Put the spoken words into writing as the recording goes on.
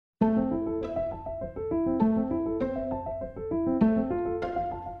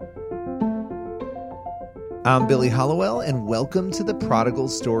I'm Billy Hollowell, and welcome to the Prodigal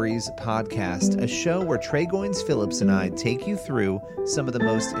Stories podcast, a show where Trey Goins Phillips and I take you through some of the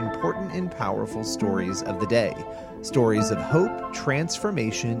most important and powerful stories of the day. Stories of hope,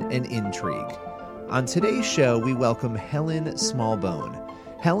 transformation, and intrigue. On today's show, we welcome Helen Smallbone.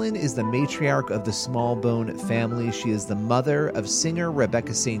 Helen is the matriarch of the Smallbone family. She is the mother of singer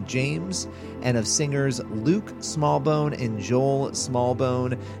Rebecca St. James and of singers Luke Smallbone and Joel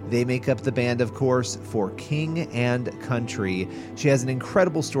Smallbone. They make up the band, of course, for King and Country. She has an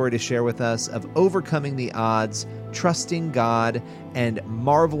incredible story to share with us of overcoming the odds, trusting God, and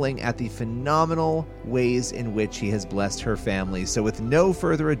marveling at the phenomenal ways in which he has blessed her family. So with no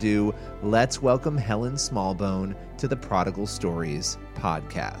further ado, let's welcome Helen Smallbone to the Prodigal Stories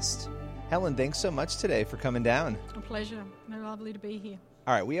podcast. Helen, thanks so much today for coming down. A pleasure. Lovely to be here.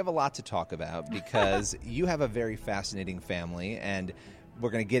 All right, we have a lot to talk about because you have a very fascinating family, and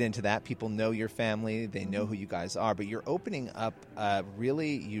we're going to get into that. People know your family. They know who you guys are, but you're opening up a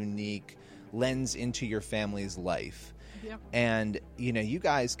really unique lens into your family's life. Yep. And, you know, you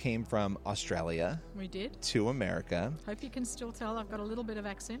guys came from Australia. We did. To America. Hope you can still tell I've got a little bit of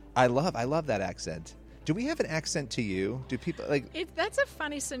accent. I love that accent. Do we have an accent to you? Do people That's a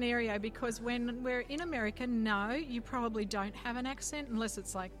funny scenario because when we're in America, no, you probably don't have an accent unless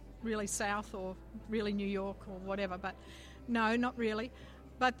it's like really South or really New York or whatever. But no, not really.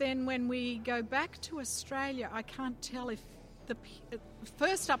 But then when we go back to Australia, I can't tell if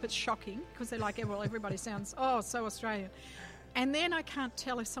first up it's shocking because they're like, well, everybody sounds so Australian. And then I can't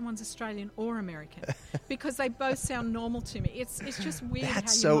tell if someone's Australian or American because they both sound normal to me. It's just weird.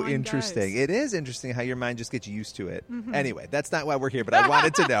 That's how your so mind interesting. goes. It is interesting how your mind just gets used to it. Mm-hmm. Anyway, that's not why we're here, but I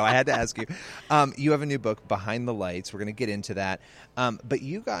wanted to know. I had to ask you. You have a new book, Behind the Lights. We're going to get into that. But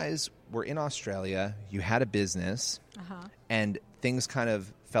you guys were in Australia. You had a business, and things kind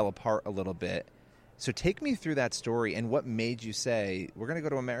of fell apart a little bit. So take me through that story and what made you say, we're going to go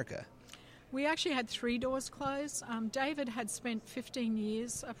to America. We actually had 3 doors closed. David had spent 15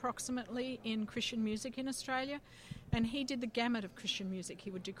 years approximately in Christian music in Australia, and he did the gamut of Christian music.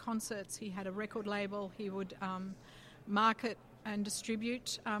 He would do concerts, he had a record label, he would market and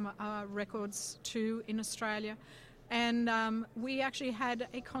distribute records too in Australia. And we actually had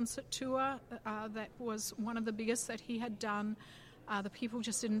a concert tour that was one of the biggest that he had done. The people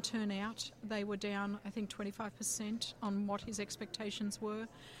just didn't turn out. They were down, I think, 25% on what his expectations were.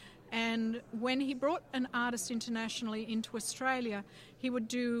 And when he brought an artist internationally into Australia, he would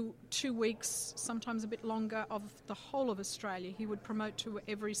do 2 weeks, sometimes a bit longer, of the whole of Australia. He would promote to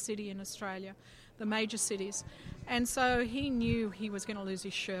every city in Australia, the major cities. And so he knew he was going to lose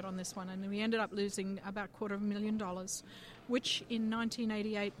his shirt on this one. And we ended up losing about $250,000, which in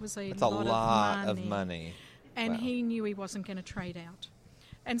 1988 was a lot of money. And he knew he wasn't going to trade out.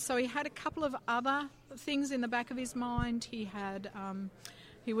 And so he had a couple of other things in the back of his mind. He had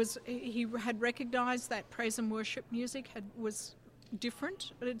recognised that praise and worship music was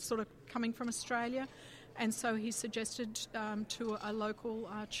different. It's sort of coming from Australia. And so he suggested to a local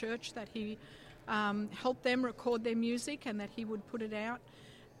church that he help them record their music and that he would put it out.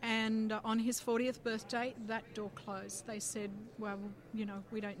 And on his 40th birthday, that door closed. They said, well, you know,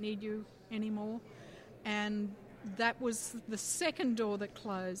 we don't need you anymore. And that was the second door that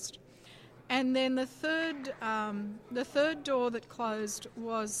closed. And then the third door that closed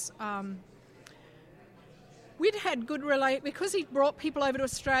was we'd had good because he brought people over to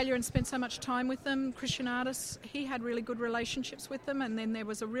Australia and spent so much time with them, Christian artists. He had really good relationships with them, and then there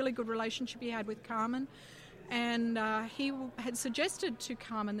was a really good relationship he had with Carmen. And he had suggested to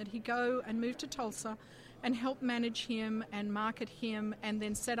Carmen that he go and move to Tulsa and help manage him and market him, and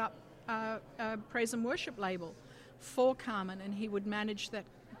then set up a praise and worship label for Carmen, and he would manage that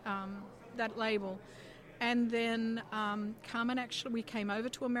label. And then Carmen, actually, we came over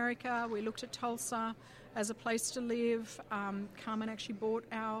to America. We looked at Tulsa as a place to live. Carmen actually bought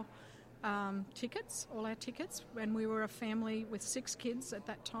our tickets, all our tickets, when we were a family with 6 kids at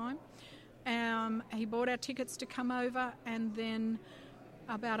that time. He bought our tickets to come over, and then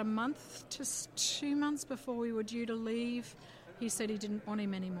about a month to 2 months before we were due to leave, he said he didn't want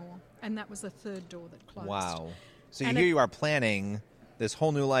him anymore. And that was the third door that closed. Wow. So here you are planning this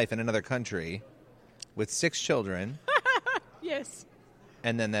whole new life in another country with 6 children. Yes.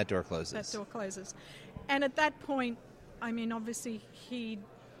 And then that door closes. That door closes. And at that point, I mean, obviously,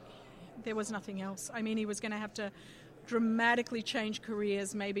 there was nothing else. I mean, he was going to have to dramatically change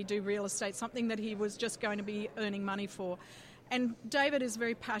careers, maybe do real estate, something that he was just going to be earning money for. And David is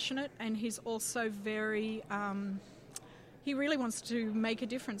very passionate, and he's also very... he really wants to make a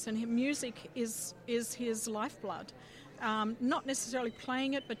difference, and music is his lifeblood. not necessarily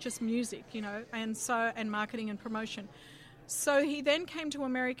playing it, but just music, and marketing and promotion. So he then came to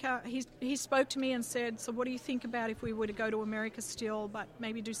America. He spoke to me and said, so what do you think about if we were to go to America still, but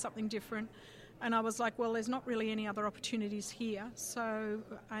maybe do something different? And I was like, well, there's not really any other opportunities here. So,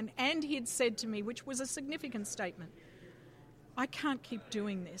 and he had said to me, which was a significant statement, I can't keep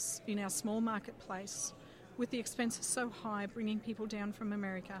doing this in our small marketplace with the expenses so high, bringing people down from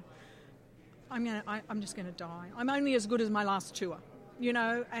America. I'm just going to die. I'm only as good as my last tour,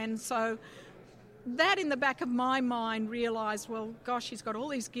 and so that in the back of my mind realised, well, gosh, he's got all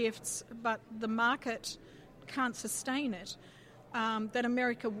these gifts, but the market can't sustain it. That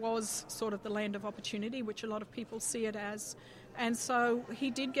America was sort of the land of opportunity, which a lot of people see it as. And so he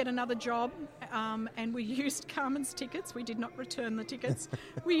did get another job, and we used Carmen's tickets. We did not return the tickets.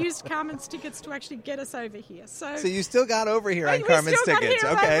 We used Carmen's tickets to actually get us over here. So you still got over here on Carmen's tickets.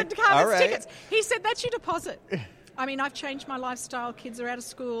 Okay. All right. Tickets. He said, that's your deposit. I mean, I've changed my lifestyle. Kids are out of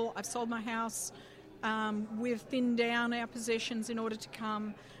school. I've sold my house. We've thinned down our possessions in order to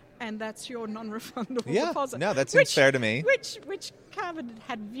come, and that's your non-refundable deposit. No, that seems fair to me. Which Carmen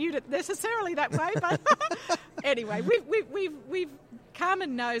had viewed it necessarily that way, but anyway, we've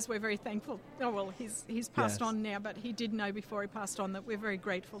Carmen knows we're very thankful. Oh well, he's passed on now, but he did know before he passed on that we're very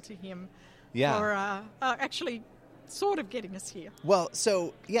grateful to him for actually sort of getting us here. Well,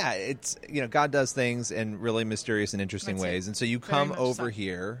 so it's God does things in really mysterious and interesting ways, and so you come over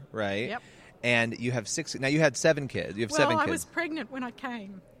here, right? Yep. And you have 6. Now you had 7 kids. You have 7 kids. I was pregnant when I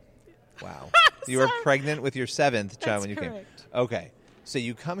came. Wow. You were pregnant with your 7th child when you came. Correct. Okay. So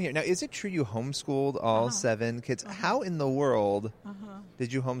you come here. Now, is it true you homeschooled all 7 kids? How in the world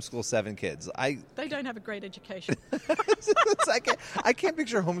did you homeschool 7 kids? They don't have a great education. I can't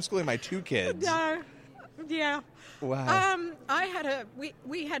picture homeschooling my 2 kids. No. Yeah. Wow.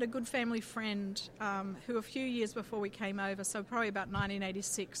 We had a good family friend who a few years before we came over, so probably about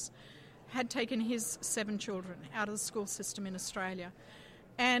 1986, had taken his 7 children out of the school system in Australia.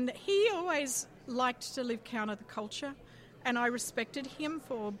 And he always liked to live counter the culture, and I respected him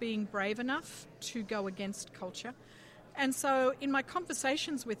for being brave enough to go against culture. And so in my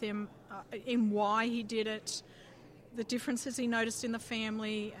conversations with him, in why he did it, the differences he noticed in the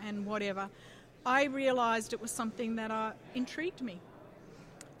family and whatever, I realised it was something that intrigued me.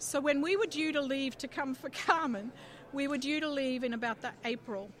 So when we were due to leave to come for Carmen, we were due to leave in about the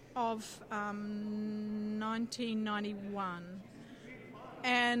April of 1991.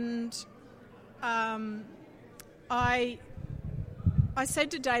 And I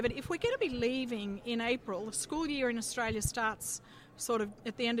said to David, if we're going to be leaving in April, the school year in Australia starts sort of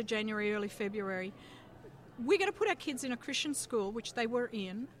at the end of January, early February, we're going to put our kids in a Christian school, which they were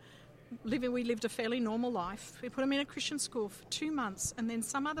in. We lived a fairly normal life. We put them in a Christian school for 2 months, and then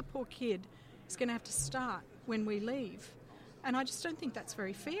some other poor kid is going to have to start when we leave. And I just don't think that's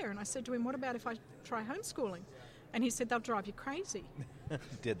very fair. And I said to him, what about if I try homeschooling? And he said, they'll drive you crazy.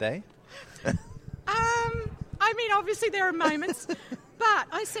 Did they? I mean, obviously there are moments. But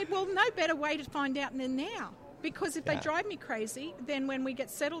I said, well, no better way to find out than now. Because if they drive me crazy, then when we get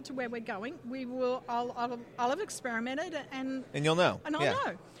settled to where we're going, I'll have experimented and you'll know. And I'll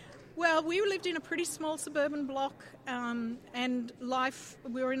know. Well, we lived in a pretty small suburban block, and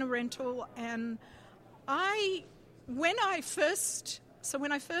we were in a rental, and when I first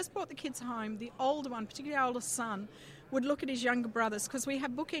brought the kids home, the older one, particularly our oldest son, would look at his younger brothers, because we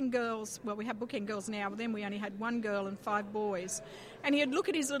have bookend girls. Well, we have bookend girls now, but then we only had 1 girl and 5 boys. And he'd look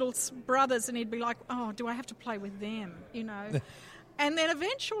at his little brothers and he'd be like, oh, do I have to play with them, And then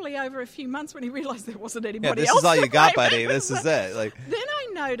eventually, over a few months, when he realised there wasn't anybody else, this is all you got, buddy. This is it. Then I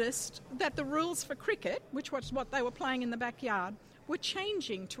noticed that the rules for cricket, which was what they were playing in the backyard, were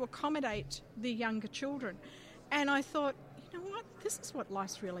changing to accommodate the younger children. And I thought, you know what? This is what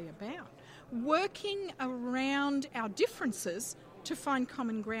life's really about. Working around our differences to find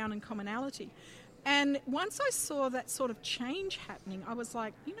common ground and commonality. And once I saw that sort of change happening, I was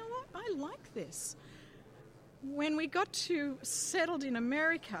like, you know what? I like this. When we got settled in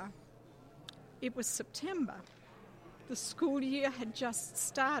America, it was September. The school year had just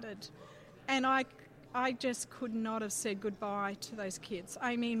started, and I just could not have said goodbye to those kids.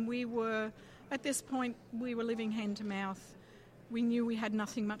 I mean, at this point, we were living hand to mouth. We knew we had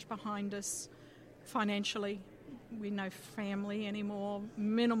nothing much behind us financially. We had no family anymore,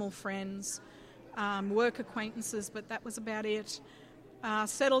 minimal friends, work acquaintances, but that was about it.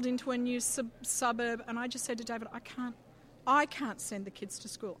 Settled into a new suburb, and I just said to David, I can't send the kids to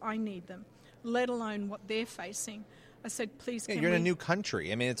school. I need them, let alone what they're facing. I said, please, you're in a new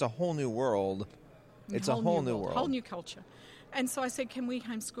country. I mean, it's a whole new world. It's a whole new world. Whole new culture. And so I said, can we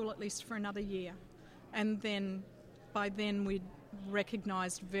homeschool at least for another year? And then by then we'd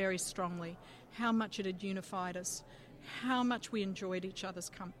recognised very strongly how much it had unified us, how much we enjoyed each other's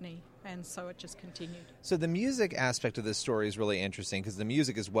company, and so it just continued. So the music aspect of this story is really interesting because the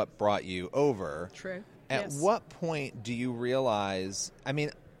music is what brought you over. True. At what point do you realize, I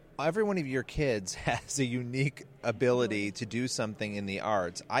mean, every one of your kids has a unique ability to do something in the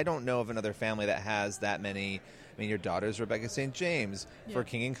arts. I don't know of another family that has that many. I mean, your daughter's Rebecca St. James for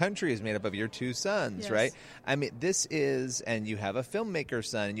King and Country is made up of your two sons, right? I mean, this is, and you have a filmmaker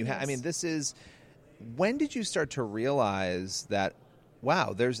son, and you have, I mean, this is, when did you start to realize that,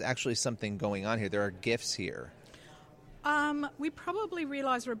 wow, there's actually something going on here? There are gifts here. We probably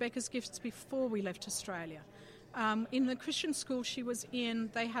realised Rebecca's gifts before we left Australia. In the Christian school she was in,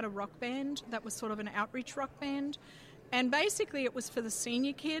 they had a rock band that was sort of an outreach rock band. And basically it was for the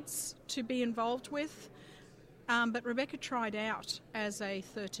senior kids to be involved with. But Rebecca tried out as a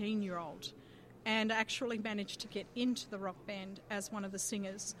 13-year-old and actually managed to get into the rock band as one of the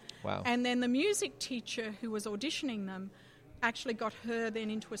singers. Wow. And then the music teacher who was auditioning them actually got her then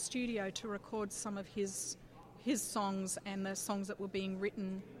into a studio to record some of his songs and the songs that were being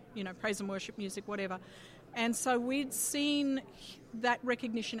written, you know, praise and worship music, whatever. And so we'd seen that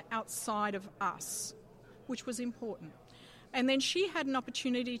recognition outside of us, which was important. And then she had an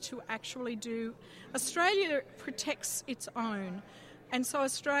opportunity to actually do... Australia protects its own. And so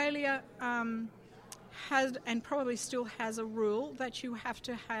Australia had, and probably still has, a rule that you have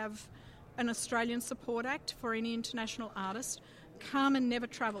to have an Australian Support Act for any international artist. Carmen never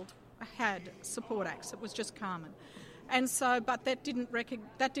had support acts. It was just Carmen. And so, but that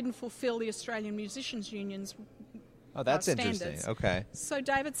didn't fulfil the Australian Musicians Union's standards. Interesting. Okay. So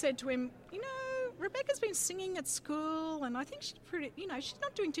David said to him, you know, Rebecca's been singing at school, and I think she's pretty, you know, she's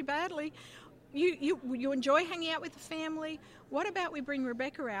not doing too badly. You enjoy hanging out with the family. What about we bring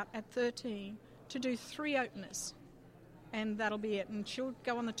Rebecca out at 13 to do 3 openers, and that'll be it, and she'll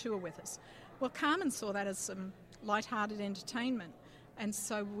go on the tour with us. Well, Carmen saw that as some light-hearted entertainment, and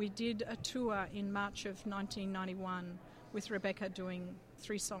so we did a tour in March of 1991 with Rebecca doing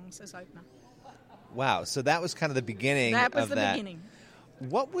 3 songs as opener. Wow, so that was kind of the beginning of that. That was the beginning.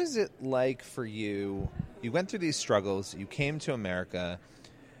 What was it like for you? You went through these struggles. You came to America.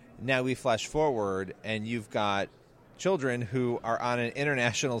 Now we flash forward, and you've got children who are on an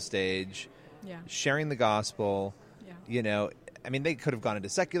international stage sharing the gospel. Yeah. You know, I mean, they could have gone into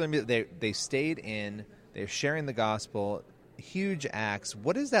secular music. They stayed in. They're sharing the gospel. Huge acts.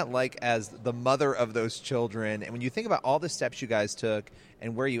 What is that like as the mother of those children? And when you think about all the steps you guys took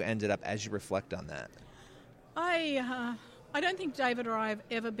and where you ended up as you reflect on that? I don't think David or I have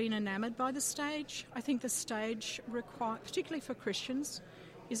ever been enamoured by the stage. I think the stage, particularly for Christians,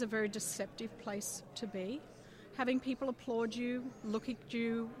 is a very deceptive place to be. Having people applaud you, look at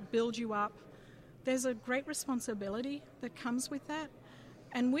you, build you up, there's a great responsibility that comes with that.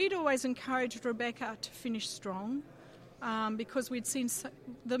 And we'd always encouraged Rebecca to finish strong because we'd seen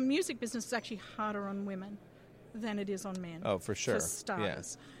the music business is actually harder on women than it is on men. Oh, for sure. For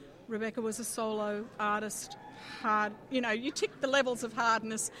starters. Yeah. Rebecca was a solo artist, hard. You know, you tick the levels of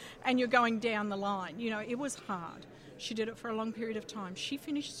hardness and you're going down the line. You know, it was hard. She did it for a long period of time. She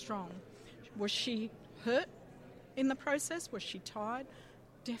finished strong. Was she hurt in the process? Was she tired?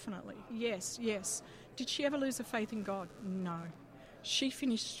 Definitely. Yes. Did she ever lose her faith in God? No. She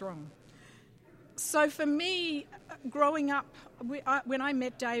finished strong. So for me, growing up, when I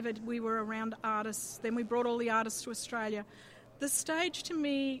met David, we were around artists. Then we brought all the artists to Australia. The stage, to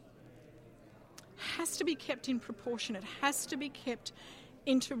me, has to be kept in proportion. It has to be kept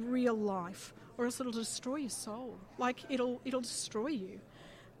into real life, or else it'll destroy your soul. Like, it'll destroy you.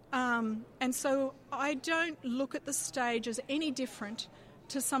 And so I don't look at the stage as any different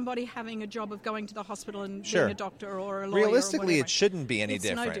to somebody having a job of going to the hospital and being a doctor or a lawyer. Realistically, or it shouldn't be any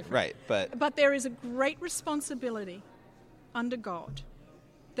different. No different. Right. But there is a great responsibility under God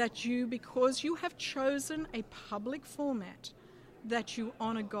that you, because you have chosen a public format, that you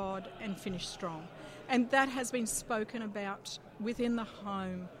honour God and finish strong. And that has been spoken about within the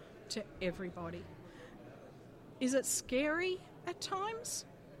home to everybody. Is it scary at times?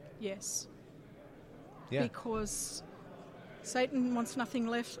 Yes. Yeah. Because Satan wants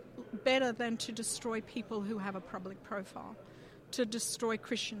nothing better than to destroy people who have a public profile, to destroy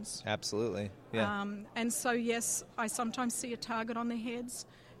Christians. Absolutely. Yeah. And so, yes, I sometimes see a target on their heads.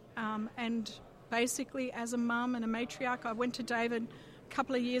 And basically, as a mum and a matriarch, I went to David a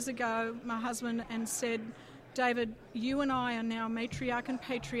couple of years ago, my husband, and said, David, you and I are now matriarch and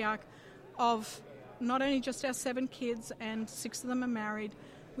patriarch of not only just our 7 kids, and 6 of them are married.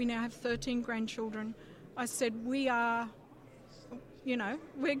 We now have 13 grandchildren. I said, we are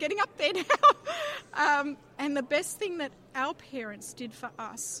we're getting up there now. And the best thing that our parents did for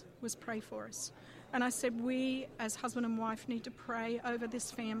us was pray for us. And I said, we as husband and wife need to pray over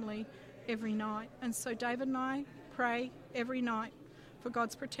this family every night. And so David and I pray every night for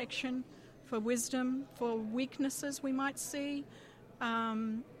God's protection, for wisdom, for weaknesses we might see.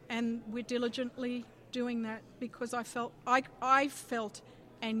 And we're diligently doing that because I felt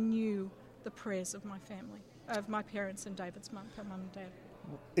and knew the prayers of my family, of my parents and David's mum and dad.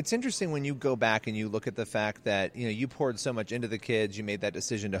 It's interesting when you go back and you look at the fact that, you poured so much into the kids, you made that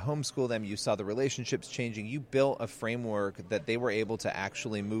decision to homeschool them, you saw the relationships changing, you built a framework that they were able to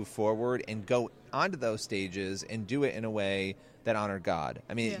actually move forward and go onto those stages and do it in a way that honored God.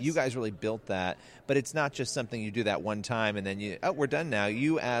 I mean, Yes. You guys really built that, but it's not just something you do that one time and then we're done now.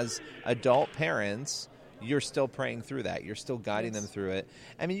 You as adult parents, you're still praying through that. You're still guiding Yes. them through it.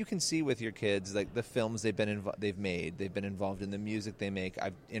 I mean, you can see with your kids, like the films they've made. They've been involved in the music they make.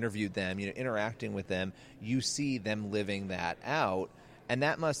 I've interviewed them, interacting with them. You see them living that out, and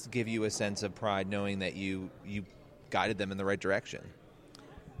that must give you a sense of pride knowing that you guided them in the right direction.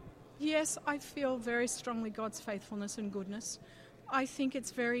 Yes, I feel very strongly God's faithfulness and goodness. I think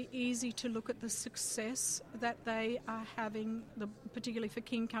it's very easy to look at the success that they are having, particularly for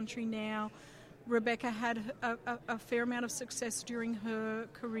King Country now. Rebecca had a fair amount of success during her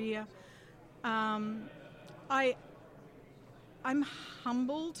career. I'm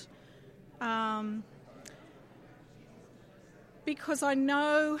humbled because I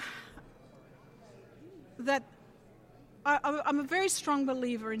know that I'm a very strong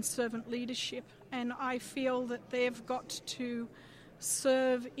believer in servant leadership, and I feel that they've got to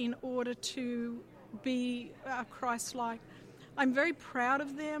serve in order to be Christ-like. I'm very proud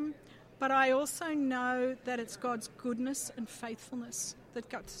of them. But I also know that it's God's goodness and faithfulness that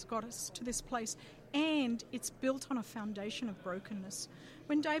got us to this place. And it's built on a foundation of brokenness.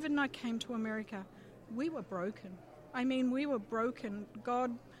 When David and I came to America, we were broken. I mean, we were broken.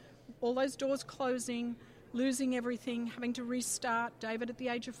 God, all those doors closing, losing everything, having to restart. David at the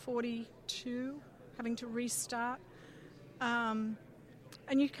age of 42, having to restart. And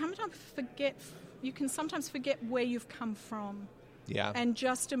you can sometimes forget where you've come from. Yeah. And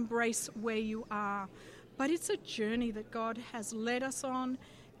just embrace where you are. But it's a journey that God has led us on.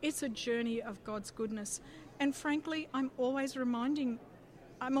 It's a journey of God's goodness. And frankly, I'm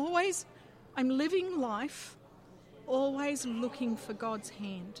living life always looking for God's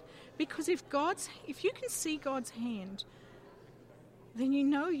hand. Because if you can see God's hand, then you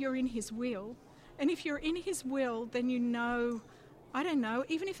know you're in His will. And if you're in His will, then you know, I don't know,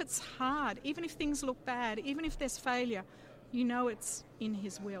 even if it's hard, even if things look bad, even if there's failure, you know it's in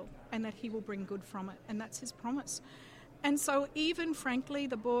His will and that He will bring good from it, and that's His promise. And so even, frankly,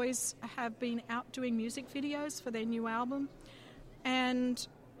 the boys have been out doing music videos for their new album, and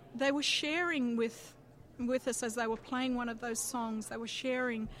they were sharing with us as they were playing one of those songs. They were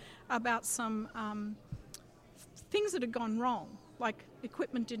sharing about some things that had gone wrong, like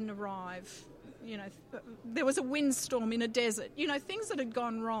equipment didn't arrive, there was a windstorm in a desert, things that had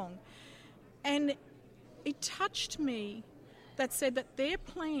gone wrong. And it touched me that said that their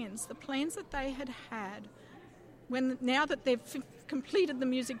plans, the plans that they had now that they've completed the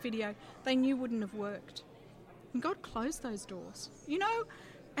music video, they knew wouldn't have worked. And God closed those doors,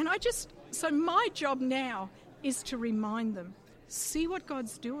 and so my job now is to remind them, see what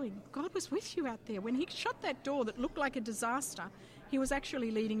God's doing. God was with you out there. When He shut that door that looked like a disaster, He was actually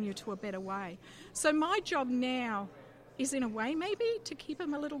leading you to a better way. So my job now is, in a way, maybe to keep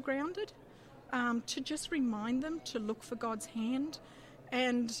them a little grounded, to just remind them to look for God's hand.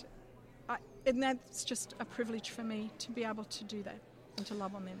 And that's just a privilege for me to be able to do that and to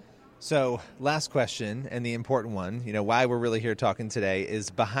love on them. So, last question, and the important one, why we're really here talking today,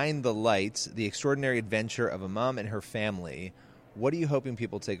 is Behind the Lights, the extraordinary adventure of a mom and her family. What are you hoping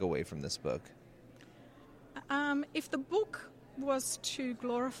people take away from this book? If the book was to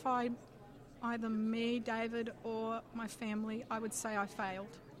glorify either me, David, or my family, I would say I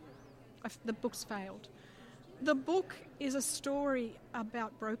failed. The book's failed. The book is a story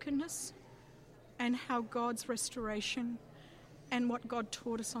about brokenness and how God's restoration and what God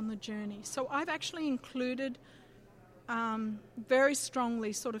taught us on the journey. So I've actually included very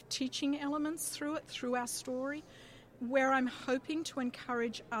strongly sort of teaching elements through our story, where I'm hoping to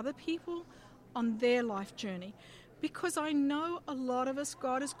encourage other people on their life journey. Because I know a lot of us,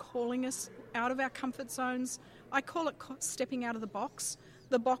 God is calling us out of our comfort zones. I call it stepping out of the box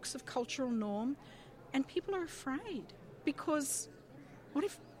of cultural norm. And people are afraid because what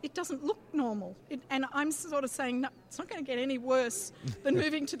it doesn't look normal. And I'm sort of saying, no, it's not going to get any worse than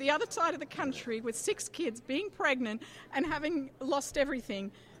moving to the other side of the country with 6 kids, being pregnant, and having lost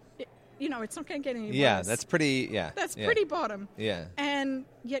everything. It's not going to get any worse. Yeah, that's pretty, That's pretty bottom. Yeah. And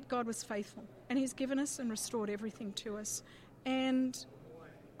yet God was faithful, and he's given us and restored everything to us. And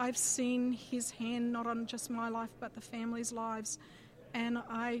I've seen his hand not on just my life, but the family's lives. And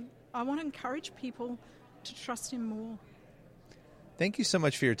I want to encourage people to trust him more. Thank you so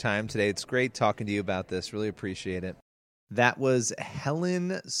much for your time today. It's great talking to you about this. Really appreciate it. That was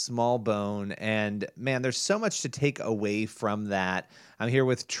Helen Smallbone. And man, there's so much to take away from that. I'm here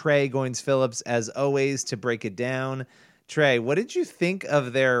with Trey Goins-Phillips, as always, to break it down. Trey, what did you think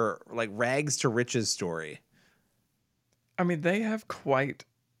of their rags to riches story? I mean, they have quite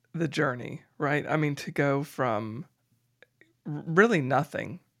the journey, right? I mean, to go from really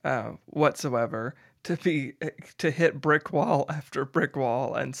nothing whatsoever to hit brick wall after brick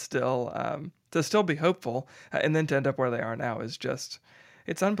wall and to still be hopeful, and then to end up where they are now is just,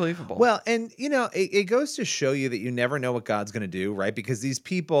 it's unbelievable. Well, and it goes to show you that you never know what God's going to do, right? Because these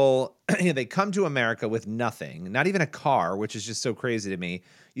people, they come to America with nothing, not even a car, which is just so crazy to me.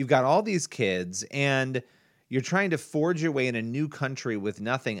 You've got all these kids, and you're trying to forge your way in a new country with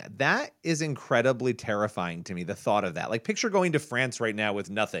nothing. That is incredibly terrifying to me, the thought of that. Like, picture going to France right now with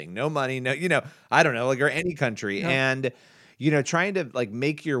nothing, no money, no, I don't know, or any country. Yeah. And, trying to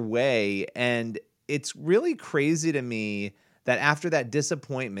make your way. And it's really crazy to me that after that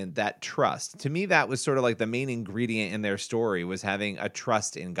disappointment, that trust, to me, that was sort of the main ingredient in their story, was having a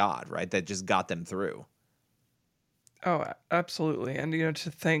trust in God, right? That just got them through. Oh, absolutely. And, to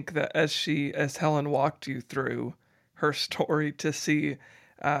think that as Helen walked you through her story, to see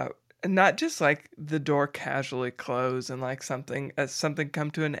not just the door casually close and something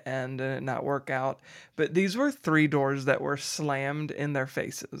come to an end and it not work out, but these were 3 doors that were slammed in their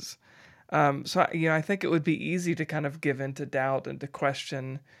faces. So, I think it would be easy to kind of give into doubt and to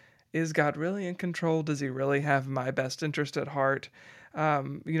question, is God really in control? Does he really have my best interest at heart?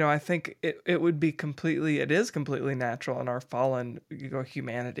 I think it is completely natural in our fallen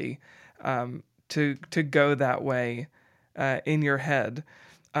humanity to go that way in your head.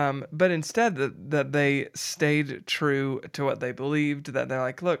 But instead that they stayed true to what they believed, that they're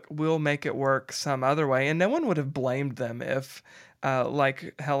like, look, we'll make it work some other way. And no one would have blamed them if,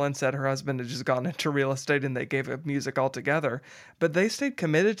 like Helen said, her husband had just gone into real estate and they gave up music altogether. But they stayed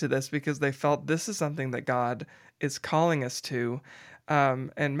committed to this because they felt this is something that God is calling us to.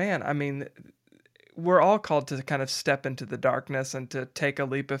 And man, I mean, we're all called to kind of step into the darkness and to take a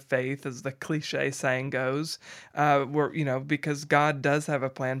leap of faith, as the cliche saying goes. Because God does have a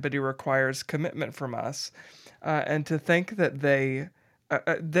plan, but he requires commitment from us. And to think that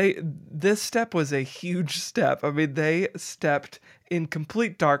this step was a huge step. I mean, they stepped in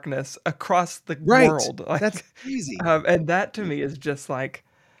complete darkness across the world. That's crazy. And that to me is just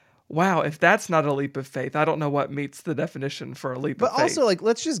wow, if that's not a leap of faith, I don't know what meets the definition for a leap of faith. But also,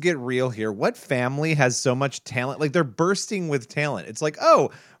 let's just get real here. What family has so much talent? They're bursting with talent. It's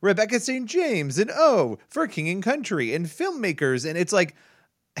Rebecca St. James, and For King and Country, and filmmakers. And it's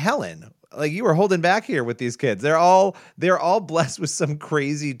Helen, you were holding back here with these kids. They're all blessed with some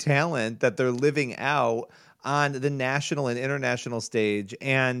crazy talent that they're living out on the national and international stage.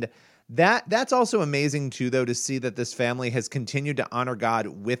 And that's also amazing too, though, to see that this family has continued to honor God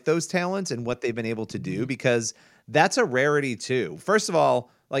with those talents and what they've been able to do, because that's a rarity too. First of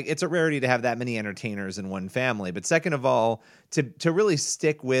all, it's a rarity to have that many entertainers in one family. But second of all, to really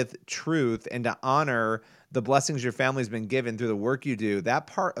stick with truth and to honor the blessings your family's been given through the work you do, that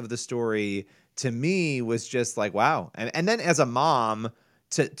part of the story to me was just wow. And then as a mom,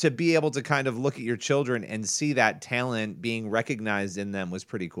 to be able to kind of look at your children and see that talent being recognized in them was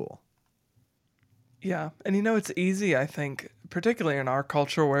pretty cool. Yeah. And it's easy, I think, particularly in our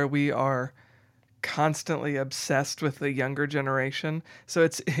culture where we are constantly obsessed with the younger generation. So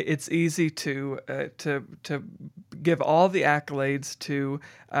it's easy to give all the accolades to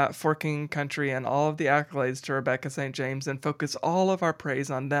For King Country and all of the accolades to Rebecca St. James and focus all of our praise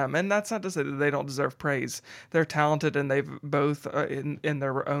on them. And that's not to say that they don't deserve praise. They're talented, and they've both in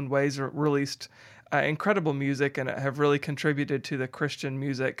their own ways released incredible music and have really contributed to the Christian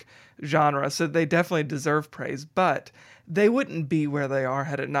music genre. So they definitely deserve praise. But they wouldn't be where they are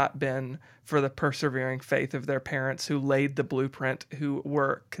had it not been for the persevering faith of their parents who laid the blueprint, who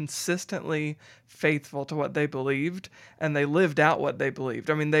were consistently faithful to what they believed, and they lived out what they believed.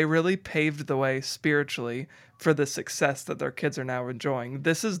 I mean, they really paved the way spiritually for the success that their kids are now enjoying.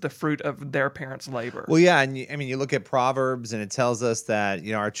 This is the fruit of their parents' labor. Well, yeah, and you look at Proverbs, and it tells us that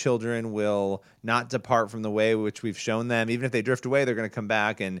our children will not depart from the way which we've shown them. Even if they drift away, they're going to come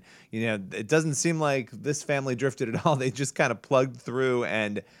back. And it doesn't seem like this family drifted at all. They just kind of plugged through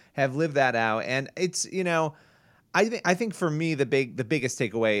and have lived that out. And it's I think for me the biggest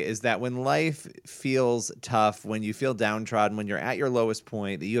takeaway is that when life feels tough, when you feel downtrodden, when you're at your lowest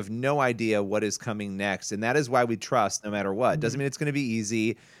point, that you have no idea what is coming next, and that is why we trust no matter what. Doesn't mean it's going to be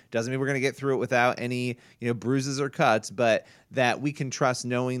easy. Doesn't mean we're going to get through it without any bruises or cuts, but that we can trust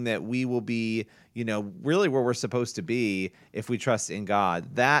knowing that we will be really where we're supposed to be if we trust in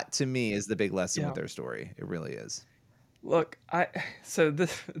God. That to me is the big lesson with their story. It really is. Look, so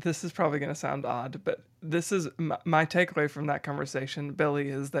this is probably going to sound odd, but this is my takeaway from that conversation, Billy,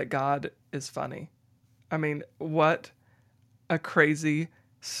 is that God is funny. I mean, what a crazy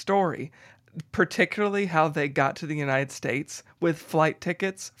story. Particularly how they got to the United States with flight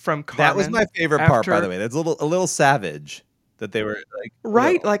tickets from Carmen. That was my favorite part, by the way. That's a little savage that they were like...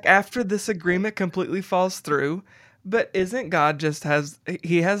 Right, like after this agreement completely falls through... But isn't God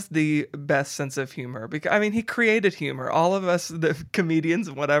he has the best sense of humor? Because, I mean, he created humor. All of us, the comedians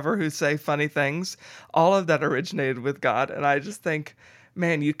and whatever who say funny things, all of that originated with God. And I just think,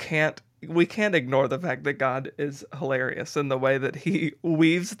 man, we can't ignore the fact that God is hilarious in the way that he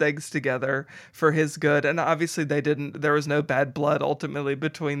weaves things together for his good. And obviously there was no bad blood ultimately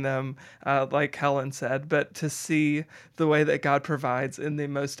between them, like Helen said, but to see the way that God provides in the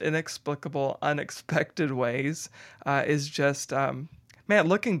most inexplicable, unexpected ways is just, man,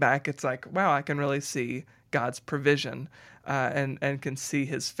 looking back, it's like, wow, I can really see God's provision and can see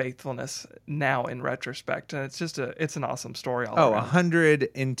his faithfulness now in retrospect. And it's an awesome story all around.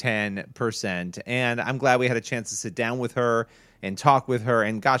 110%. And I'm glad we had a chance to sit down with her and talk with her.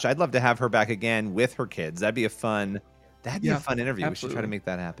 And gosh, I'd love to have her back again with her kids. That'd be a fun interview. Absolutely. We should try to make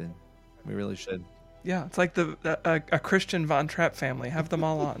that happen. We really should. Yeah, it's like a Christian Von Trapp family. Have them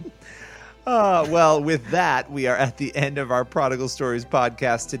all on. Well, with that, we are at the end of our Prodigal Stories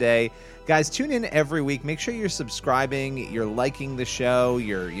podcast today. Guys, tune in every week. Make sure you're subscribing, you're liking the show,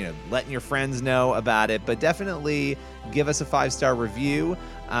 you're letting your friends know about it, but definitely give us a 5-star review.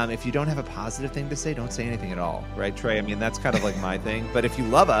 If you don't have a positive thing to say, don't say anything at all, right, Trey? I mean, that's kind of like my thing. But if you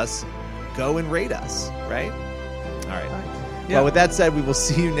love us, go and rate us, right? All right. Yeah. Well, with that said, we will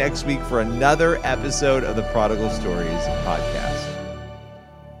see you next week for another episode of the Prodigal Stories podcast.